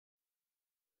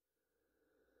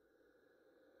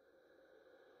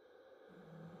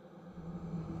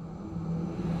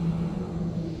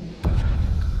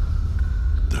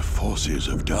forces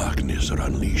of darkness are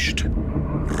unleashed,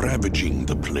 ravaging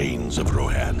the plains of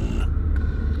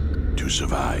Rohan. To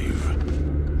survive,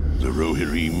 the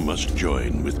Rohirrim must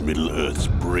join with Middle-earth's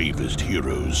bravest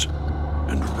heroes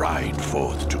and ride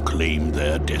forth to claim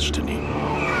their destiny.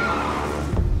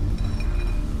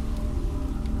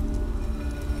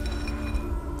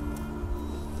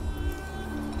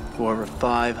 For over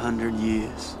 500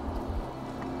 years,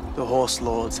 the Horse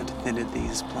Lords have defended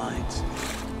these plains.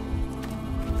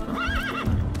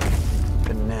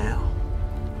 But now,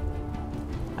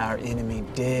 our enemy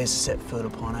dares set foot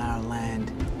upon our land.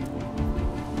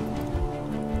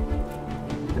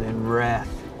 And in wrath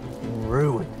and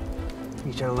ruin,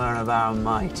 we shall learn of our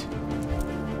might.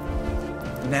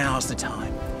 Now's the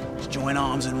time to join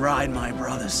arms and ride, my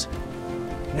brothers.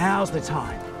 Now's the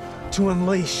time to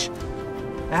unleash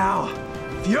our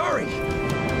fury.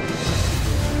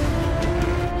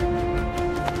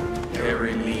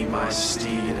 Carry me, my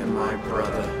steed and my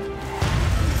brother.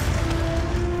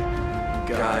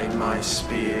 Guide my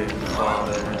spear,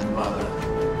 father and mother.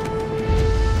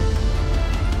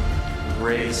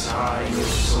 Raise high your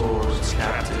swords,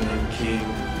 captain and king.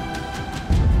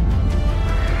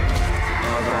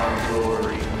 Of our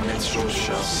glory, minstrels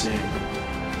shall sing.